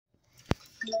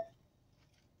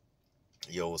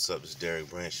Yo, what's up? It's Derek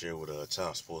Branch here with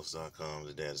TopSports.com.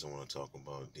 Today I just want to talk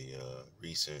about the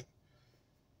recent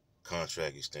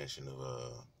contract extension of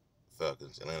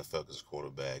Atlanta Falcons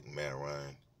quarterback Matt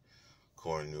Ryan.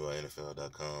 According to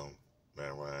NFL.com,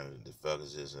 Matt Ryan, the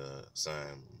Falcons just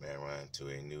signed Matt Ryan to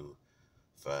a new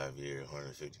 5-year,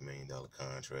 $150 million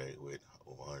contract with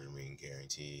over $100 million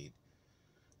guaranteed.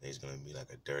 He's gonna be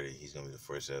like a 30. He's gonna be the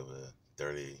first ever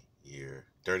 30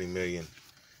 million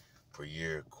per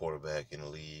year quarterback in the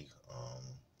league.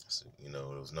 So,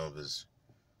 those numbers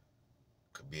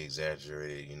could be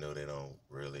exaggerated. They don't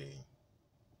really,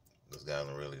 those guys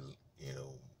don't really,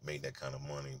 make that kind of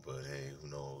money. But hey, who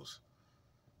knows?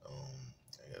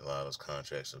 A lot of those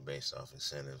contracts are based off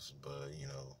incentives. But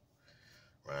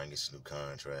Ryan gets a new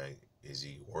contract. Is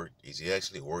he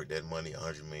actually worth that money?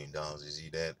 $100 million. Is he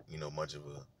that much of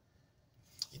a?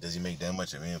 Does he make that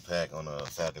much of an impact on the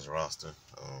Falcons roster?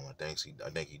 I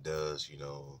think he does. He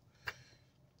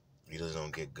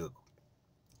doesn't get good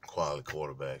quality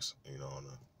quarterbacks, on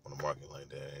the market like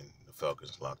that, and the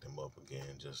Falcons locked him up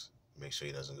again. Just make sure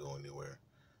he doesn't go anywhere.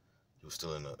 He was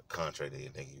still in a contract that I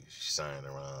think he signed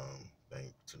around, I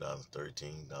think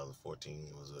 2013, 2014.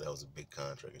 That was a big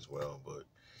contract as well, but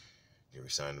they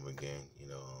re-signed him again.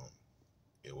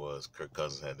 It was Kirk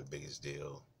Cousins had the biggest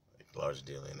deal, like the largest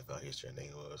deal in NFL history. I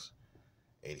think it was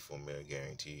 84 million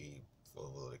guaranteed for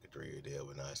like a 3-year deal.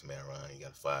 But now it's Matt Ryan. He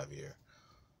got a 5-year,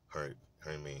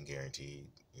 100 million guaranteed.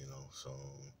 So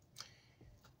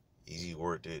is he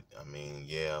worth it? I mean,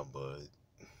 yeah, but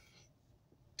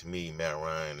to me, Matt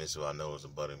Ryan, this is what I noticed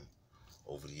about him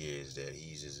over the years, that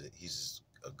he's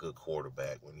a good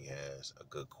quarterback when he has a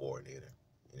good coordinator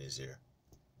in his ear.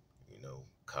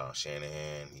 Kyle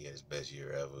Shanahan, he had his best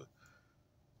year ever.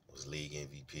 Was league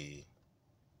MVP.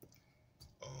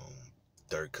 Um,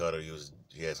 Dirk Cutter,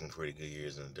 he had some pretty good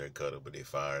years in Dirk Cutter, but they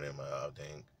fired him. I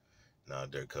think now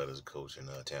Dirk Cutter's a coach in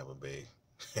Tampa Bay.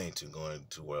 Ain't going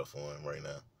too well for him right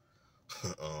now.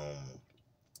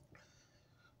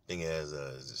 Thing is,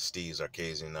 Steve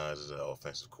Sarkisian now as the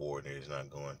offensive coordinator is not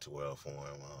going too well for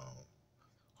him.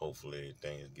 Hopefully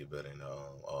things get better in the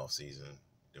off season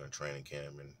during training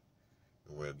camp, and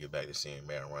we'll get back to seeing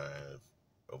Matt Ryan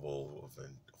of old of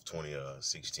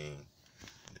 2016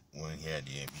 when he had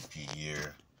the MVP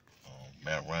year.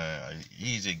 Matt Ryan,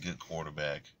 he's a good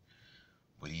quarterback,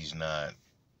 but he's not.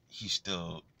 He's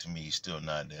still, to me, he's still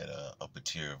not that upper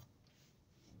tier of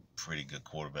pretty good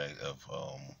quarterback of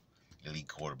elite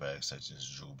quarterbacks such as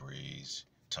Drew Brees,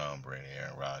 Tom Brady,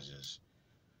 Aaron Rodgers,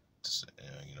 so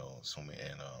many,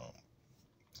 and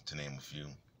to name a few.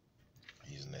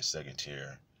 He's in that second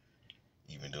tier,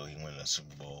 even though he won a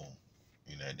Super Bowl.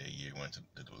 That year went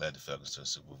led the Falcons to a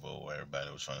Super Bowl where everybody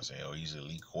was trying to say, "Oh, he's an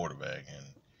elite quarterback," and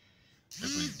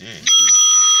look what he did. He just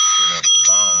straight up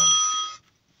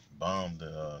bombed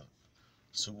the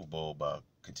Super Bowl by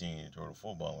continuing to throw the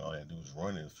football. And all they had to do was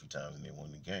run it a few times and they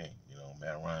won the game.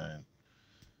 Matt Ryan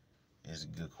is a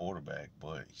good quarterback,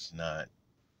 but he's not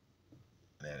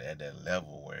at that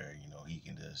level where he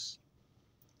can just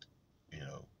you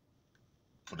know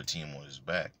put a team on his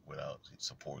back without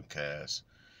supporting cast.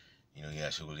 He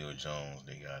has Julio Jones.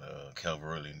 They got Calvin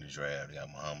Early in the draft. They got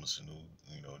Muhammad Sanu.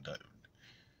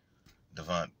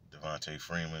 Devontae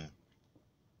Freeman.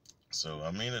 So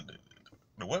I mean,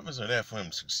 the weapons are there for him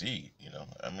to succeed.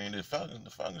 I mean, the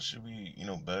Falcons should be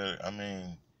better. I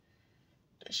mean,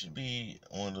 they should be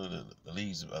one of the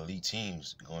league's elite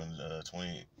teams going to the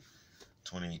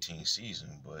 2018 season.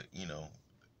 But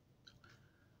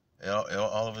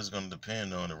all of it's going to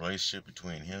depend on the relationship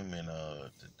between him and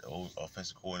the old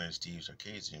offensive coordinator Steve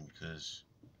Sarkisian, because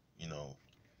you know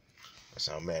that's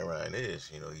how Matt Ryan is.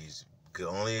 He's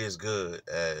only as good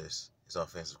as his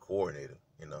offensive coordinator.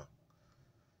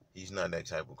 He's not that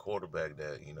type of quarterback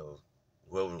that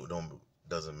whoever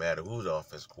doesn't matter who the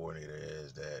offensive coordinator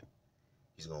is, that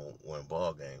he's gonna win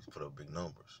ball games, put up big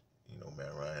numbers.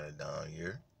 Matt Ryan had a down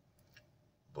year,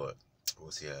 but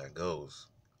we'll see how it goes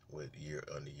with year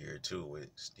 2 with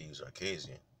Steve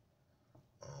Sarkisian.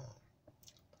 Um,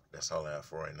 that's all I have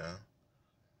for right now.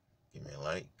 Give me a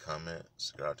like, comment,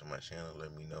 subscribe to my channel.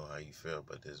 Let me know how you feel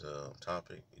about this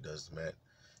topic. It's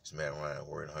Matt Ryan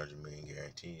worth 100 million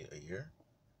guaranteed a year.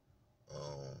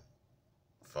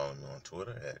 Follow me on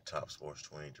Twitter at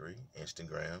TopSports23,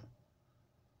 Instagram.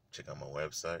 Check out my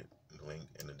website, the link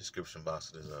in the description box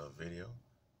of this video,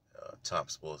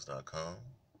 TopSports.com.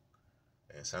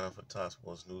 And sign up for Top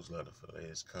Sports newsletter for the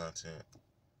latest content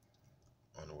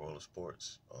on the world of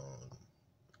sports.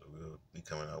 We'll be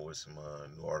coming out with some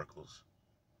new articles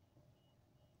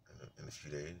in a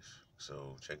few days.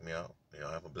 So check me out.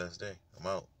 Y'all have a blessed day. I'm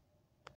out.